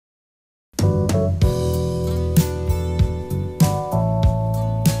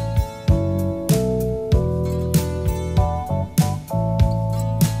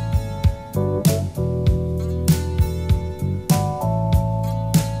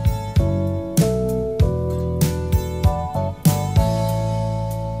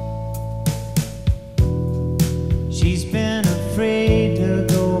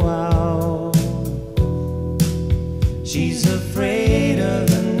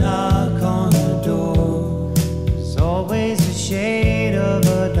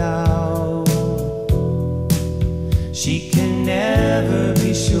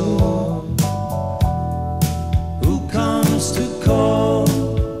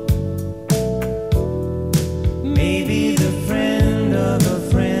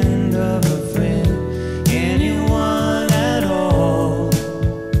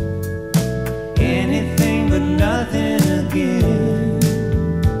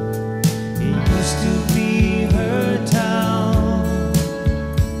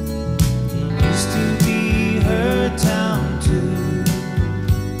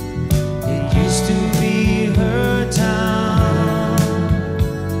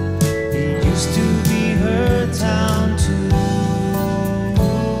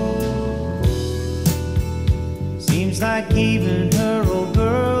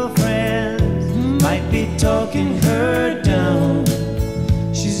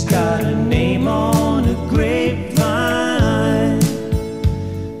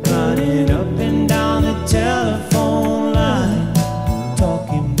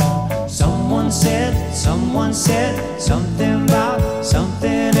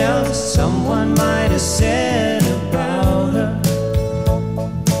someone might have said about her.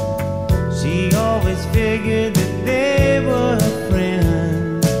 She always figured that they were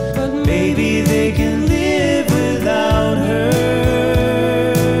friends, but maybe they can live without her.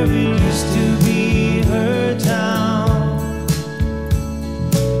 It used to be her town.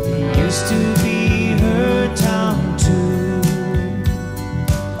 It used to be her town too.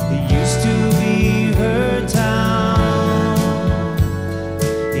 It used to be her town.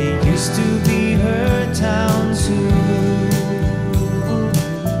 It used to be her town too.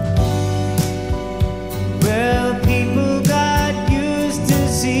 Well, people got used to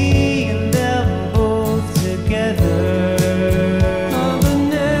seeing them both together. Oh, but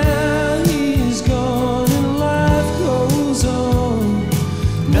now he's gone and life goes on.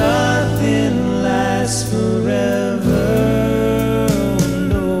 Nothing lasts forever,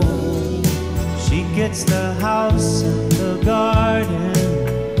 no. She gets the house and the garden.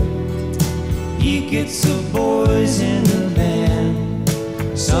 He gets the boys in the band.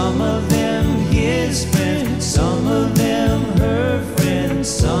 Some of them his friends, some of them her friends,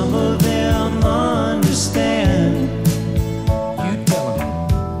 some of them understand. You tell him.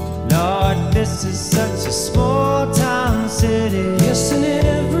 Lord, this is such a small town city. Yes, and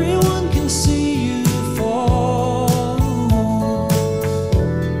everyone can see you fall.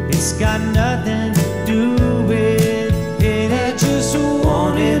 It's got nothing to do with it. I just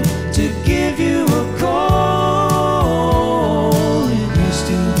wanted to give you a call. It used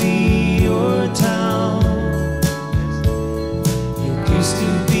to be your town. It used to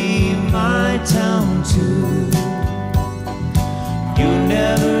be my town too. You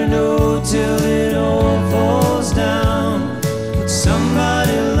never know till it all falls down. But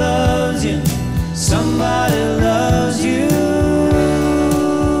somebody loves you. Somebody loves you.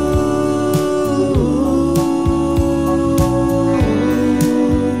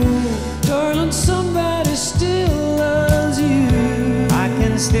 Darling, somebody still loves you. I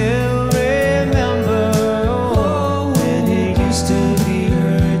can still remember when it used to be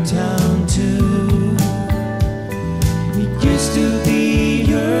her town too. It used to be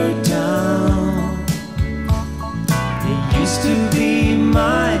her town. It used to be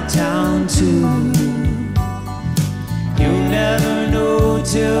my town too. You never know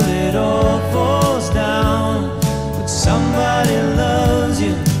till it all falls down. But somebody loves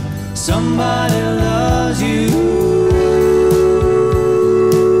you. Somebody